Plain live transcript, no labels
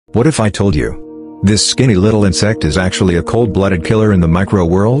What if I told you? This skinny little insect is actually a cold-blooded killer in the micro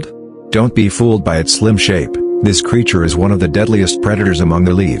world? Don't be fooled by its slim shape. This creature is one of the deadliest predators among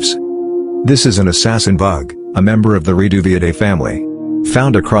the leaves. This is an assassin bug, a member of the Reduviidae family.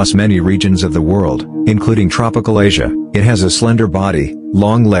 Found across many regions of the world, including tropical Asia, it has a slender body,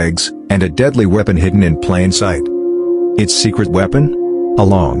 long legs, and a deadly weapon hidden in plain sight. Its secret weapon? A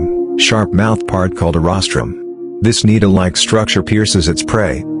long, sharp mouthpart called a rostrum. This needle-like structure pierces its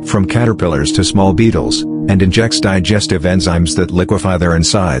prey, from caterpillars to small beetles, and injects digestive enzymes that liquefy their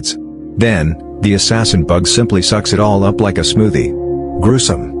insides. Then, the assassin bug simply sucks it all up like a smoothie.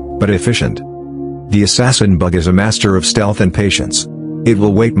 Gruesome, but efficient. The assassin bug is a master of stealth and patience. It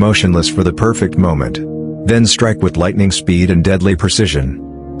will wait motionless for the perfect moment, then strike with lightning speed and deadly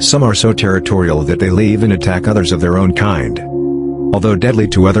precision. Some are so territorial that they leave and attack others of their own kind. Although deadly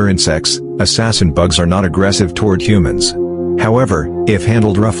to other insects, assassin bugs are not aggressive toward humans. However, if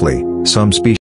handled roughly, some species